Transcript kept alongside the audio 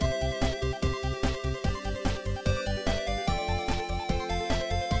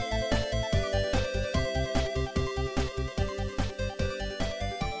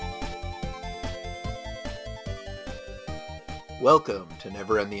Welcome to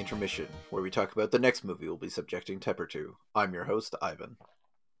Never End the Intermission, where we talk about the next movie we'll be subjecting Tepper to. I'm your host, Ivan.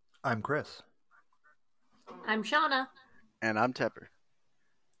 I'm Chris. I'm Shauna. And I'm Tepper.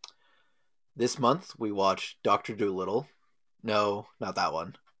 This month, we watched Dr. Dolittle. No, not that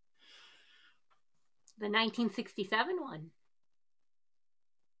one. The 1967 one.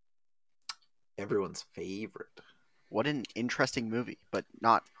 Everyone's favorite. What an interesting movie, but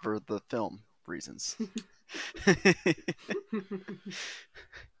not for the film reasons.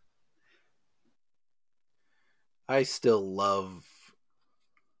 I still love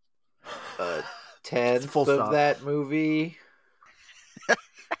a tenth Full of stop. that movie. I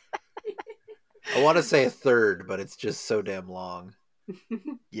want to say a third, but it's just so damn long.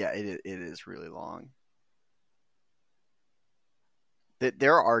 Yeah, it is really long.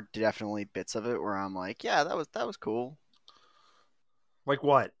 There are definitely bits of it where I'm like, yeah, that was cool. Like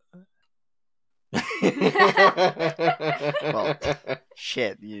what? Well,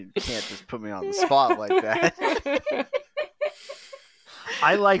 shit, you can't just put me on the spot like that.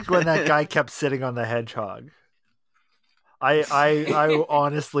 I liked when that guy kept sitting on the hedgehog. I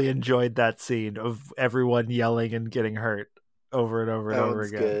honestly enjoyed that scene of everyone yelling and getting hurt over and over and That over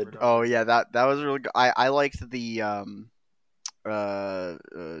one's again. good. Oh yeah, that was really good. I liked the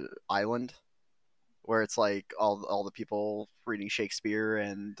island where it's like all the people reading Shakespeare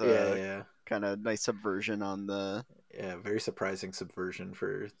and Yeah. kind of nice subversion on the Very surprising subversion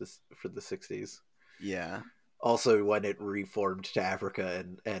for the 60s. yeah. Also, when it reformed to Africa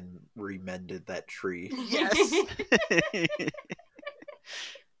and remended that tree. Yes.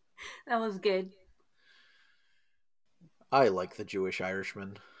 That was good. I like the Jewish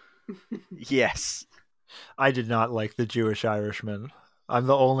Irishman. Yes. I did not like the Jewish Irishman. I'm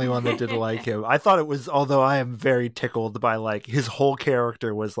the only one that didn't like him. I thought it was, although I am very tickled by like his whole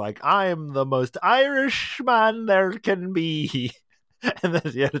character was like, I am the most Irish man there can be. And then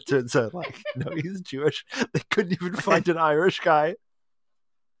the it turns out like, no, he's Jewish. They couldn't even find an Irish guy.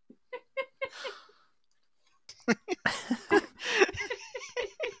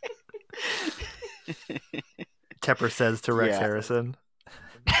 Tepper says to Rex Yeah. Harrison.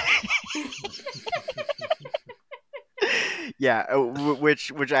 Yeah,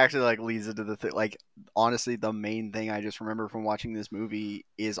 which actually like leads into the thing. Like honestly, the main thing I just remember from watching this movie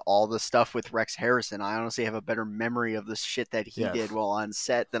is all the stuff with Rex Harrison. I honestly have a better memory of the shit that he Yes. did while on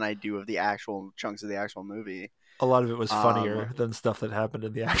set than I do of the actual chunks of the actual movie. A lot of it was funnier than stuff that happened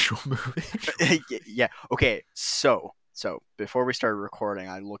in the actual movie. Yeah. Okay. So before we started recording,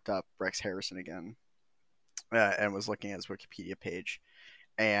 I looked up Rex Harrison again, and was looking at his Wikipedia page,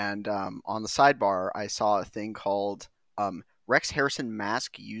 and on the sidebar, I saw a thing called Rex Harrison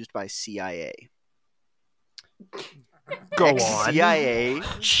mask used by CIA. Go on. Ex-CIA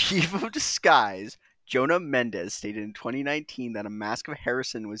chief of disguise Jonah Mendez stated in 2019 that a mask of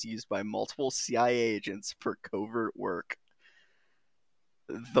Harrison was used by multiple CIA agents for covert work.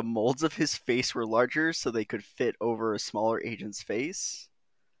 The molds of his face were larger so they could fit over a smaller agent's face.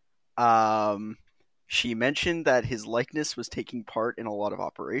 She mentioned that his likeness was taking part in a lot of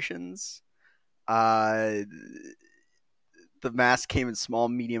operations. The mask came in small,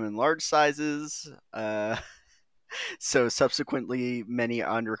 medium, and large sizes. So subsequently, many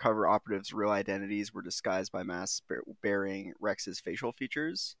undercover operatives' real identities were disguised by masks bearing Rex's facial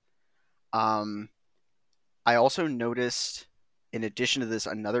features. I also noticed, in addition to this,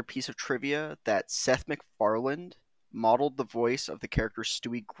 another piece of trivia that Seth MacFarlane modeled the voice of the character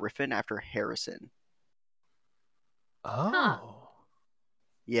Stewie Griffin after Harrison. Oh.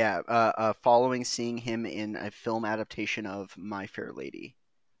 Yeah, following seeing him in a film adaptation of My Fair Lady.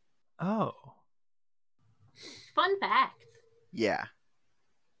 Oh. Fun fact. Yeah,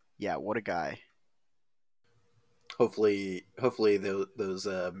 what a guy. Hopefully those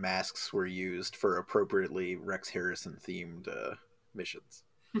masks were used for appropriately Rex Harrison themed missions.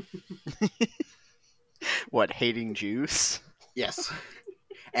 What, hating Jews? Yes,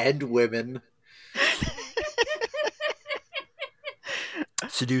 and women.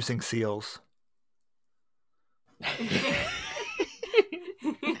 Seducing seals.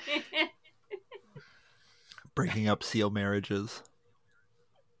 Breaking up seal marriages.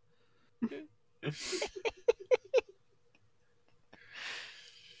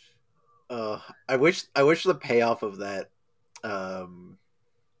 I wish the payoff of that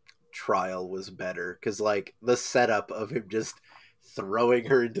trial was better, because like the setup of him just throwing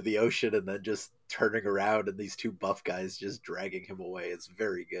her into the ocean and then just turning around and these two buff guys just dragging him away is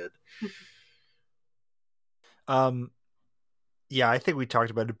very good. Yeah, I think we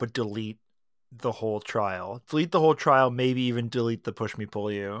talked about it, but delete the whole trial. Delete the whole trial, maybe even delete the push me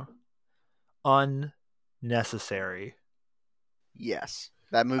pull you. Unnecessary. Yes,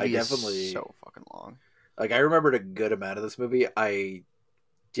 that movie definitely- is so fucking long. Like, I remembered a good amount of this movie. I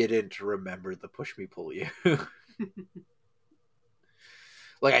didn't remember the Push Me Pull You.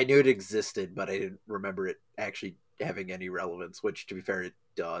 Like, I knew it existed, but I didn't remember it actually having any relevance, which, to be fair, it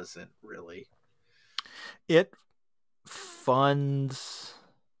doesn't really. It funds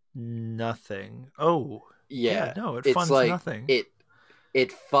nothing. Oh, Yeah, no, it it's funds like nothing.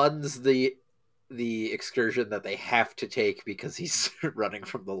 it funds the excursion that they have to take because he's running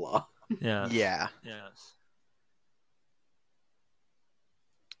from the law. Yeah. Yeah, Yes.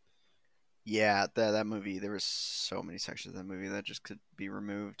 yeah. That movie. There was so many sections of that movie that just could be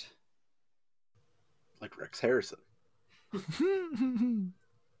removed. Like Rex Harrison.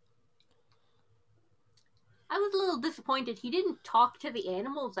 I was a little disappointed he didn't talk to the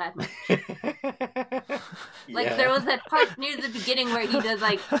animals that much. Like, Yeah. there was that part near the beginning where he does,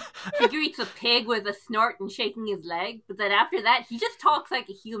 like, he greets a pig with a snort and shaking his leg, but then after that, he just talks like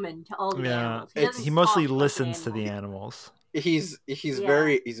a human to all the Yeah, animals. it's- he mostly talk like listens to the animals. animals. He's Yeah.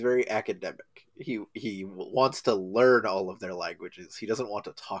 very academic. He wants to learn all of their languages. He doesn't want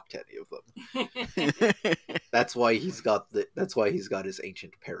to talk to any of them. That's why he's got his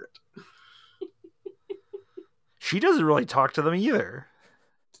ancient parrot. She doesn't really talk to them either.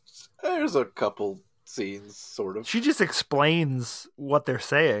 There's a couple scenes, sort of. She just explains what they're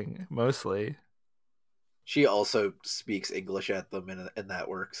saying, mostly. She also speaks English at them, and that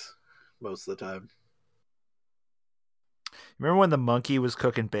works most of the time. Remember when the monkey was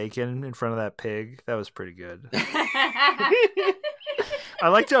cooking bacon in front of that pig? That was pretty good. I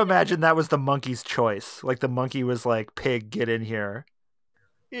like to imagine that was the monkey's choice. Like, the monkey was like, "Pig, get in here.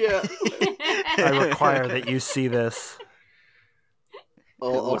 Yeah. I require that you see this."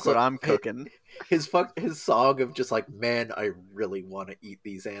 Look what I'm cooking. His song of just like, man, I really want to eat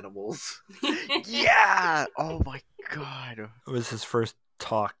these animals. Yeah. Oh my god. It was his first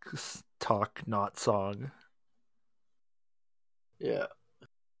talk not song. Yeah.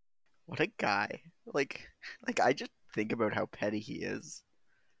 What a guy. Like I just think about how petty he is.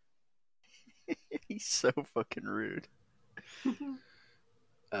 He's so fucking rude.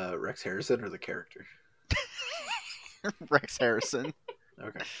 Rex Harrison or the character? Rex Harrison.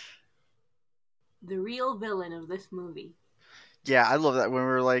 Okay. The real villain of this movie. Yeah, I love that when we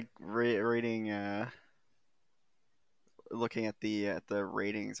were like rating, looking at the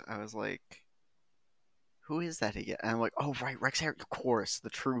ratings. I was like, "Who is that again?" And I'm like, "Oh right, Rex Harrison, of course, the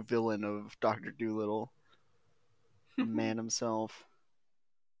true villain of Doctor Dolittle, the man himself."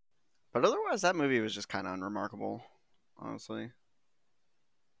 But otherwise, that movie was just kind of unremarkable, honestly.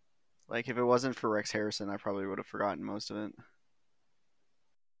 Like, if it wasn't for Rex Harrison, I probably would have forgotten most of it.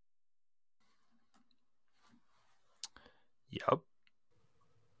 Yup.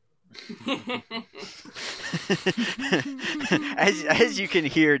 as you can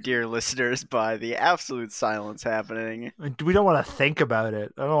hear, dear listeners, by the absolute silence happening. We don't want to think about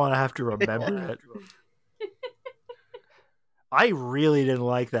it. I don't want to have to remember it. I really didn't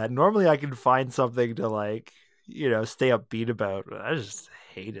like that. Normally I can find something to, like, stay upbeat about, but I just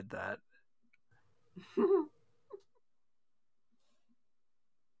hated that.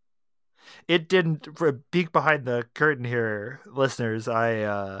 It didn't. For a peek behind the curtain here, listeners,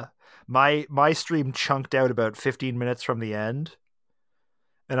 my stream chunked out about 15 minutes from the end,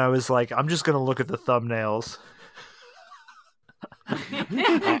 and I was like, I'm just gonna look at the thumbnails.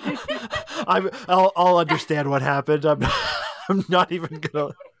 I'll understand what happened. I'm not even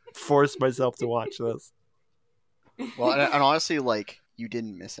gonna force myself to watch this. Well, and honestly, like, you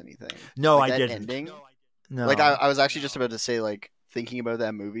didn't miss anything. No, Like, I that didn't. ending, No, like, I was actually just about to say, like, thinking about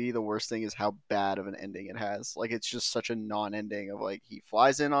that movie, the worst thing is how bad of an ending it has. Like, it's just such a non-ending of, like, he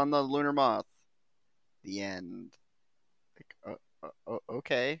flies in on the lunar moth. The end. Like,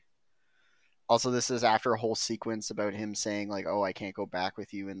 okay. Also, this is after a whole sequence about him saying, like, "Oh, I can't go back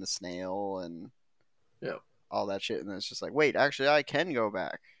with you in the snail," and all that shit. And then it's just like, wait, actually, I can go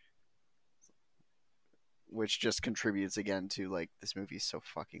back. Which just contributes again to, like, this movie is so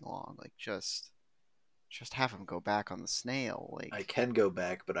fucking long. Like, just have him go back on the snail. Like, I can go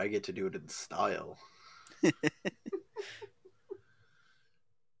back, but I get to do it in style.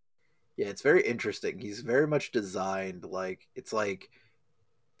 Yeah, it's very interesting. He's very much designed like it's like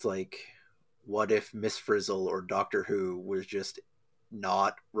what if Miss Frizzle or Doctor Who was just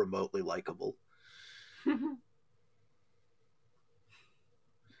not remotely likable?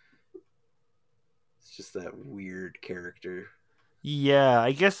 It's just that weird character. Yeah,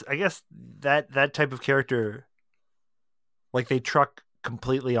 I guess that type of character, like, they truck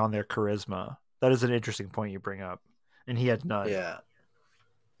completely on their charisma. That is an interesting point you bring up, and he had none. Yeah.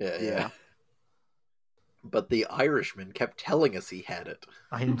 Yeah. But the Irishman kept telling us he had it.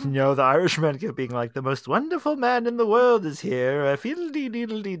 I know the Irishman kept being like, the most wonderful man in the world is here,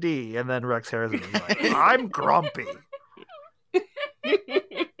 fiddle-dee-dee-dee-dee. And then Rex Harrison was like, I'm grumpy.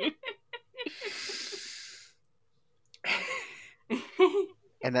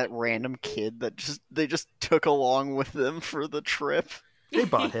 And that random kid that they just took along with them for the trip. They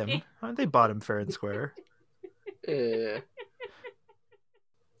bought him. They bought him fair and square.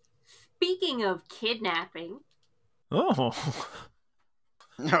 Speaking of kidnapping. Oh.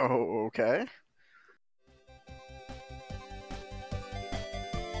 Oh, okay.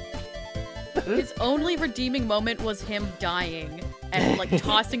 His only redeeming moment was him dying and like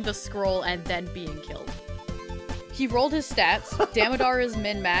tossing the scroll and then being killed. He rolled his stats, Damodar is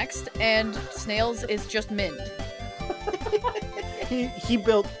min-maxed, and Snails is just minned. He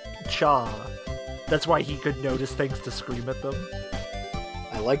built Cha. That's why he could notice things to scream at them.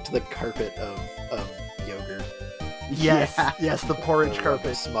 I liked the carpet of yogurt. Yes, yes, the porridge The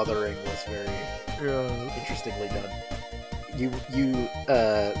carpet. smothering was very Yeah. interestingly done. You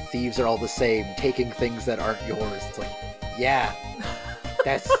thieves are all the same, taking things that aren't yours. It's like, yeah,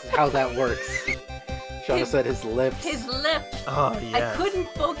 that's how that works. Shauna said his lips. His lips. Oh, yeah. I couldn't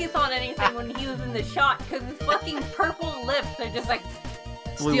focus on anything when he was in the shot because his fucking purple lips are just like.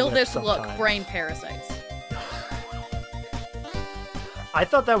 Blue Steal lips this look, sometimes. brain parasites. I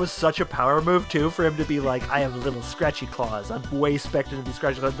thought that was such a power move, too, for him to be like, I have little scratchy claws. I'm way expected to be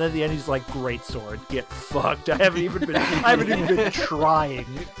scratchy claws. And then at the end, he's like, great sword. Get fucked. I haven't even been trying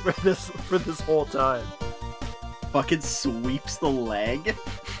for this whole time. Fucking sweeps the leg.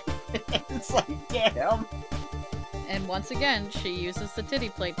 It's like, damn. And once again, she uses the titty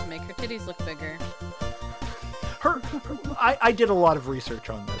plate to make her titties look bigger. I did a lot of research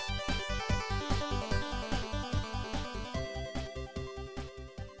on this.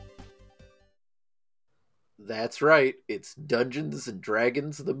 That's right, it's Dungeons and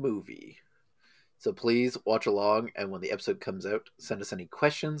Dragons the movie. So please watch along, and when the episode comes out, send us any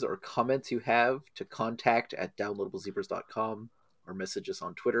questions or comments you have to contact@downloadablezebras.com or message us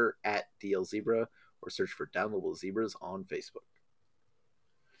on Twitter @DLZebra or search for Downloadable Zebras on Facebook.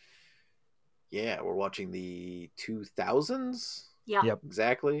 Yeah, we're watching the 2000s? Yeah. Yep.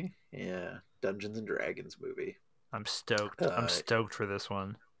 Exactly. Yeah, Dungeons and Dragons movie. I'm stoked. I'm stoked for this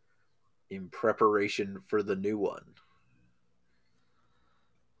one. In preparation for the new one.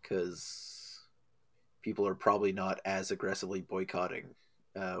 Because people are probably not as aggressively boycotting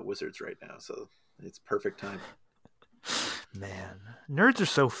Wizards right now, so it's perfect time. Man, nerds are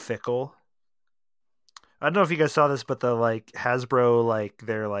so fickle. I don't know if you guys saw this, but the Hasbro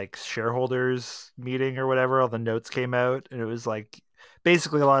their shareholders meeting or whatever, all the notes came out, and it was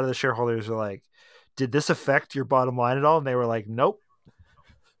basically a lot of the shareholders were like, "Did this affect your bottom line at all?" And they were like, "Nope,"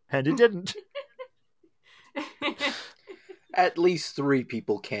 and it didn't. At least 3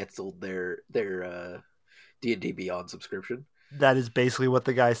 people canceled their D&D Beyond subscription. That is basically what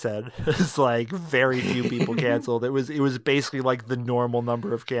the guy said. It's very few people canceled. It was basically the normal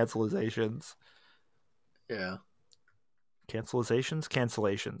number of cancelizations. Yeah.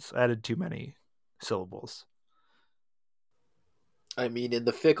 Cancellations. Added too many syllables. I mean, in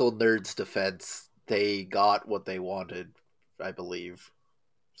the fickle nerds' defense, they got what they wanted, I believe.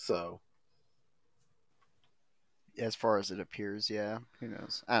 So. As far as it appears, yeah. Who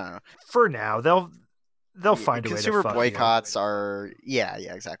knows? I don't know. For now, they'll find a way to consumer fuck boycotts are yeah,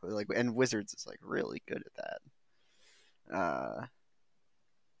 exactly. And Wizards is really good at that. I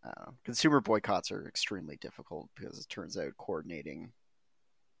don't know. Consumer boycotts are extremely difficult because it turns out coordinating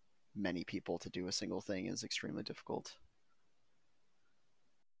many people to do a single thing is extremely difficult.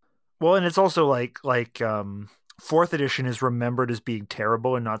 Well, and it's also fourth edition is remembered as being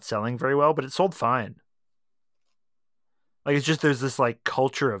terrible and not selling very well, but it sold fine. It's just there's this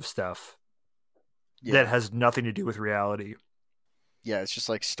culture of stuff that has nothing to do with reality. Yeah, it's just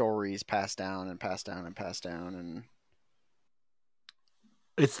stories passed down and passed down and passed down, and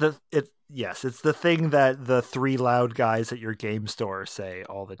it's the thing that the 3 loud guys at your game store say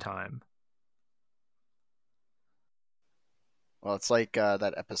all the time. Well, it's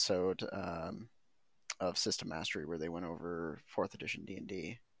that episode of System Mastery where they went over 4th edition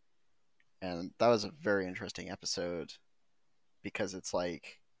D&D, and that was a very interesting episode because it's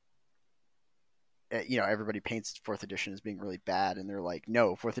everybody paints 4th edition as being really bad, and they're like,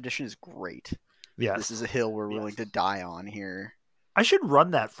 no, 4th edition is great. Yes. This is a hill we're willing to die on here. I should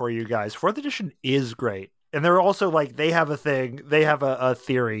run that for you guys. 4th edition is great. And they're also they have a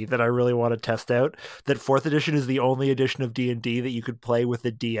theory that I really want to test out, that 4th edition is the only edition of D&D that you could play with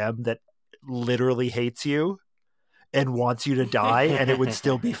a DM that literally hates you and wants you to die, and it would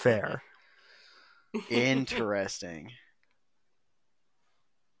still be fair. Interesting.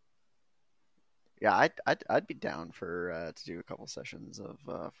 Yeah, I'd be down for to do a couple sessions of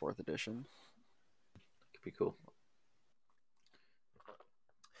 4th edition. Could be cool.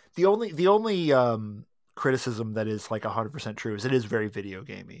 The only criticism that is like 100% true is it is very video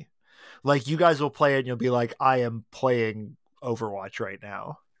gamey. Like you guys will play it and you'll be like, I am playing Overwatch right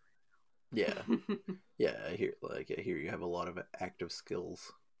now. Yeah, yeah. I hear you have a lot of active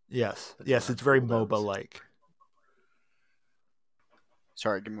skills. Yes, But yes, not it's very cooldowns. MOBA like.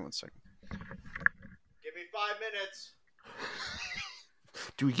 Sorry, give me 1 second. Give me 5 minutes.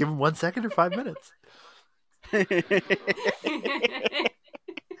 Do we give him 1 second or 5 minutes?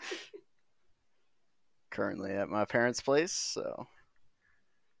 Currently at my parents' place, so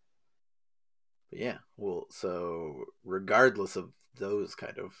But yeah, well, so regardless of those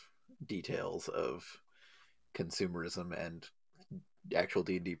kind of details of consumerism and actual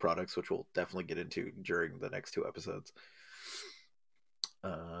D&D products, which we'll definitely get into during the next 2 episodes.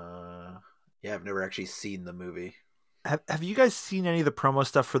 Yeah, I've never actually seen the movie. Have you guys seen any of the promo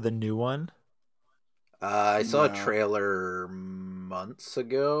stuff for the new one? I saw No. a trailer months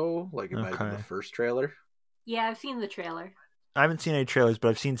ago, like it might have been the Okay. first trailer. Yeah, I've seen the trailer. I haven't seen any trailers, but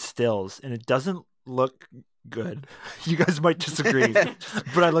I've seen stills, and it doesn't look good. You guys might disagree,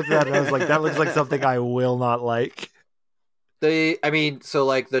 but I looked at it and I was like, that looks like something I will not like. So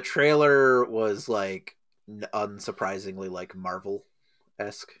like the trailer was like unsurprisingly like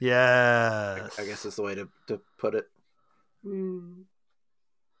Marvel-esque. Yes. I guess is the way to put it. Mm.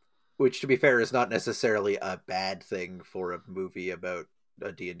 Which, to be fair, is not necessarily a bad thing for a movie about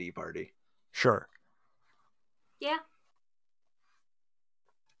a D&D party. Sure. Yeah.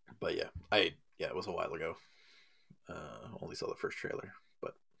 But yeah, it was a while ago. Only saw the first trailer,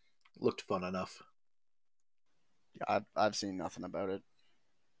 but looked fun enough. yeah, I've seen nothing about it.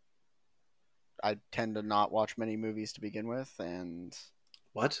 I tend to not watch many movies to begin with, and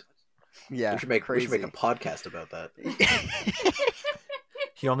What? yeah, we should make crazy. a podcast about that.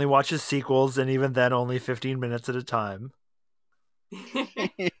 He only watches sequels, and even then, only 15 minutes at a time.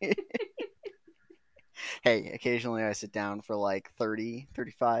 Hey, occasionally I sit down for like 30,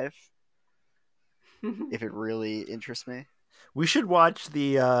 35 if it really interests me. We should watch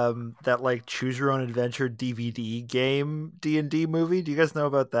the that like choose your own adventure DVD game D&D movie. Do you guys know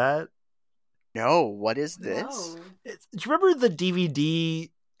about that? No, what is this? No. Do you remember the DVD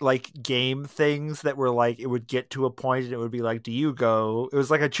like game things that were like it would get to a point and it would be like, do you go? It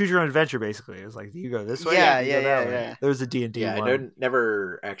was like a choose your own adventure basically. It was like, do you go this way? Yeah, or do you yeah, go that yeah, way? yeah. There was a D&D Yeah, one. I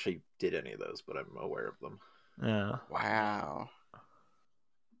never actually did any of those, but I'm aware of them. Yeah, Wow.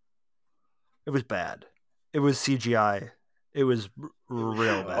 it was bad. It was CGI. It was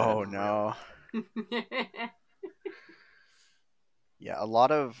real bad. Oh no. Yeah, a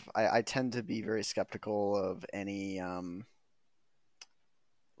lot of I tend to be very skeptical of any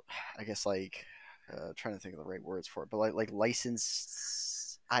I guess like trying to think of the right words for it, but like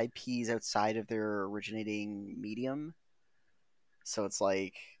licensed IPs outside of their originating medium. So it's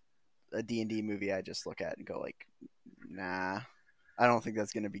like a D&D movie I just look at and go like, nah, I don't think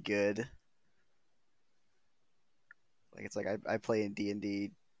that's going to be good. Like it's like I play in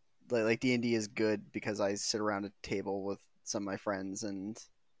D&D, like D&D is good because I sit around a table with some of my friends and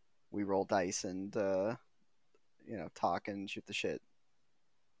we roll dice and talk and shoot the shit.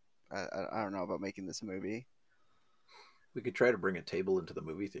 I don't know about making this a movie. We could try to bring a table into the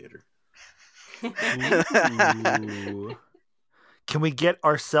movie theater. Ooh. Can we get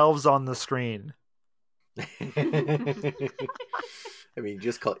ourselves on the screen? I mean, you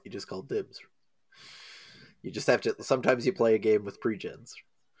just call dibs. You just have to. Sometimes you play a game with pre-gens.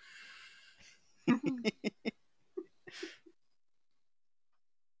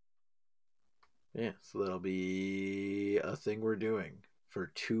 Yeah, so that'll be a thing we're doing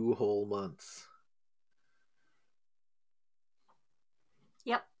for 2 whole months.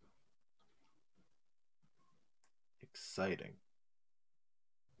 Yep. Exciting.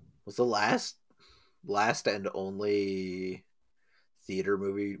 Was the last and only theater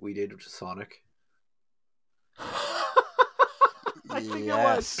movie we did Sonic? I think Yes.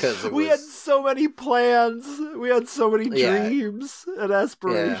 it was. 'Cause it We had was- so many plans. We had so many Yeah. dreams and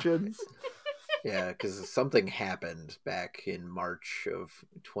aspirations. Yeah, because something happened back in March of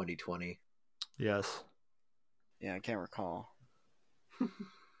 2020. Yes. Yeah, I can't recall.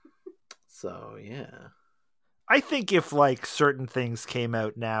 So yeah, I think if like certain things came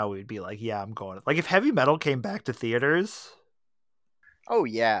out now, we'd be like, yeah, I'm going. Like if Heavy Metal came back to theaters, Oh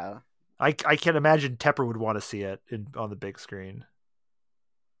yeah. I can imagine Tepper would want to see it on the big screen.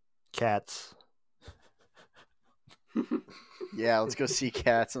 Cats. Yeah, let's go see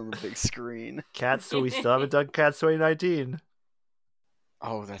Cats on the big screen. Cats, so we still haven't done Cats 2019.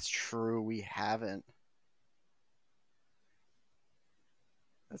 Oh, that's true. We haven't.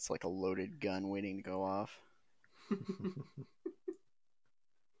 That's like a loaded gun waiting to go off.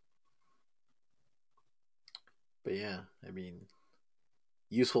 But yeah, I mean,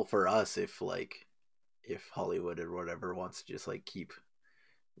 useful for us if Hollywood or whatever wants to just like keep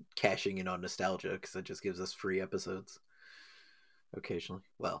cashing in on nostalgia, because it just gives us free episodes occasionally.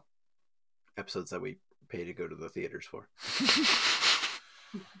 Well, episodes that we pay to go to the theaters for.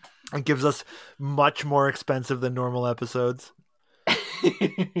 It gives us much more expensive than normal episodes.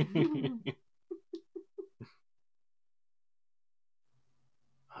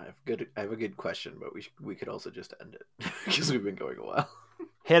 I have a good question, but we could also just end it because we've been going a while.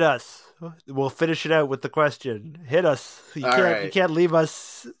 Hit us. We'll finish it out with the question. Hit us. You can't leave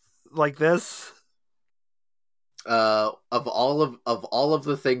us like this. Of all of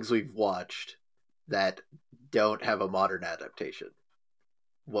the things we've watched that don't have a modern adaptation,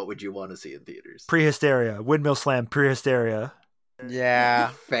 what would you want to see in theaters? Prehysteria. Windmill Slam. Prehysteria. Yeah.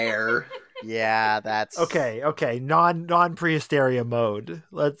 Fair. Yeah, that's Okay. Non Prehysteria mode.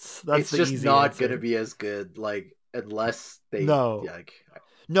 That's it's the just easy not answer. gonna be as good, like, unless they No,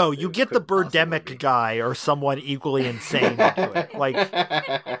 you it get the couldn't possibly be. Birdemic guy or someone equally insane into it. Like,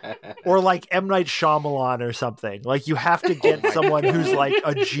 or like M. Night Shyamalan or something. Like, you have to get someone who's like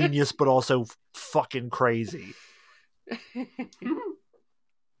a genius but also fucking crazy.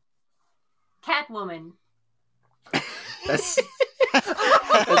 Catwoman.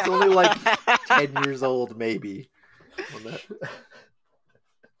 that's only like 10 years old, maybe.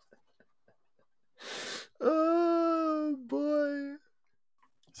 Oh boy.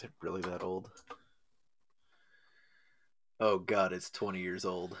 Is it really that old? Oh god, it's 20 years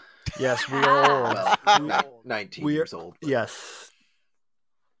old. Yes, we are old. Well, 19 years old. But... Yes.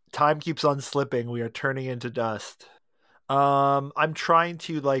 Time keeps on slipping. We are turning into dust. I'm trying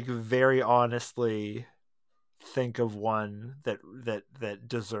to like very honestly think of one that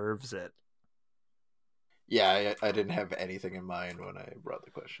deserves it. Yeah, I didn't have anything in mind when I brought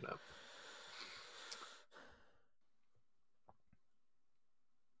the question up.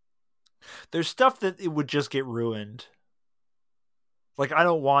 There's stuff that it would just get ruined. Like, I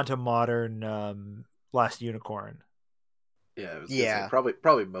don't want a modern Last Unicorn. Yeah, I was gonna say,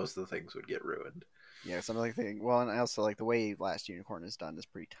 probably most of the things would get ruined. Yeah, something like the well, and I also like the way Last Unicorn is done is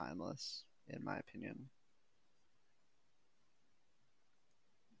pretty timeless, in my opinion.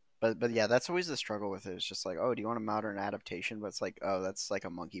 But yeah, that's always the struggle with it. It's just like, oh, do you want a modern adaptation? But it's like, oh, that's like a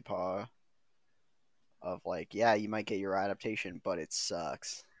monkey paw of like, yeah, you might get your adaptation, but it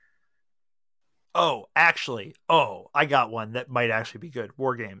sucks. Oh, actually, I got one that might actually be good.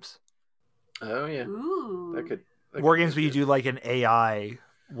 War Games. Oh yeah, Ooh. that could War Games where you do like an AI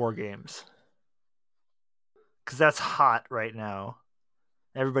War Games. Because that's hot right now.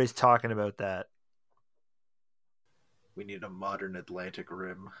 Everybody's talking about that. We need a modern Atlantic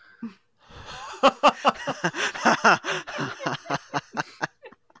Rim.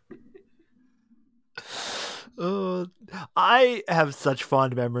 I have such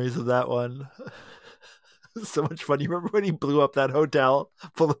fond memories of that one. So much fun. You remember when he blew up that hotel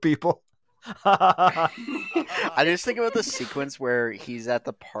full of people? I just think about the sequence where he's at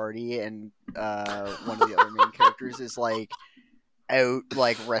the party and one of the other main characters is like out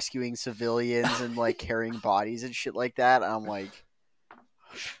like rescuing civilians and like carrying bodies and shit like that. I'm like,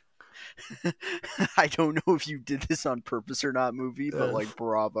 I don't know if you did this on purpose or not, movie, but like,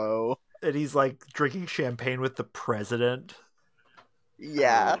 bravo. And he's like drinking champagne with the president.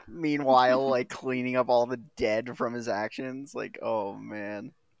 Yeah. Meanwhile, like cleaning up all the dead from his actions. Like, oh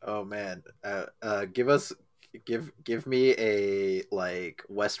man. Oh man. Give me a like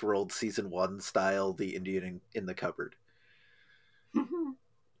Westworld season 1 style The Indian in the Cupboard.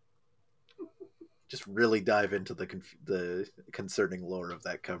 Just really dive into the concerning lore of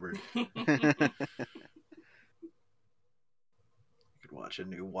that cupboard. You could watch a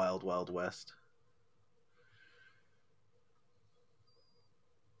new Wild Wild West.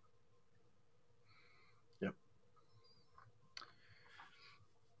 Yep.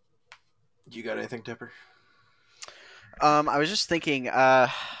 You got anything, Tipper? I was just thinking,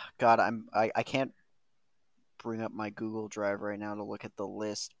 God, I can't bring up my Google Drive right now to look at the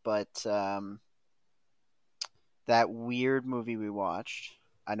list, but that weird movie we watched,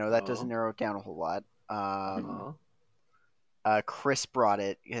 I know that doesn't narrow it down a whole lot. Chris brought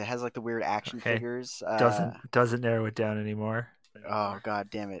it. It has like the weird action figures. Doesn't narrow it down anymore. Oh god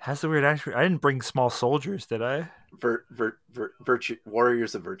damn it! Has the weird accent. I didn't bring Small Soldiers, did I? Virtue,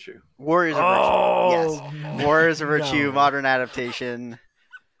 Warriors of Virtue. Warriors of Oh, Virtue. Yes. Warriors of Virtue, no. modern adaptation.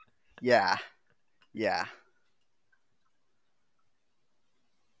 Yeah. Yeah.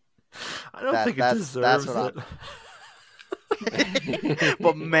 I don't That- think it that's- that's deserves what it.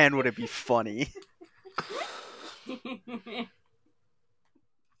 But man, would it be funny? If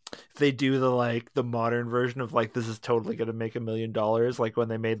they do the modern version of this is totally gonna make $1 million, like when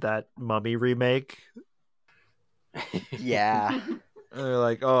they made that Mummy remake. Yeah. And they're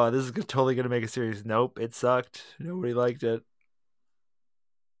like, oh, this is totally gonna make a series. Nope, it sucked. Nobody liked it.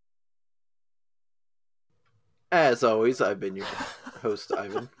 As always, I've been your host,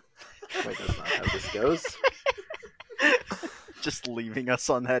 Ivan. Wait, that's not how this goes. Just leaving us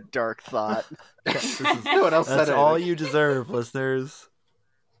on that dark thought. No one else said That's anything. all you deserve, listeners.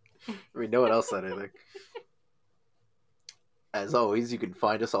 I mean, no one else said anything. As always, you can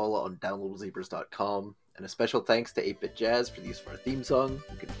find us all on downloadablezebras.com. And a special thanks to 8-Bit Jazz for the use of our theme song.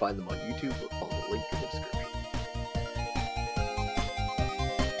 You can find them on YouTube or follow the link in the description.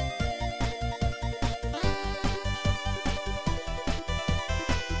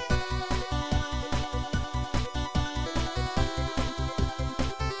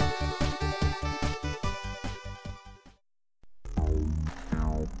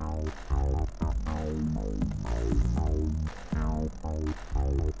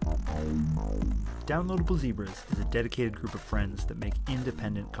 Downloadable Zebras is a dedicated group of friends that make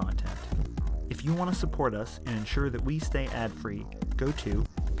independent content. If you want to support us and ensure that we stay ad-free, go to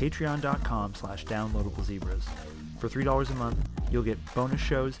patreon.com/downloadablezebras. For $3 a month, you'll get bonus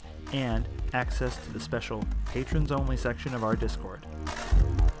shows and access to the special patrons-only section of our Discord.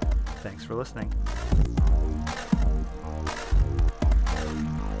 Thanks for listening.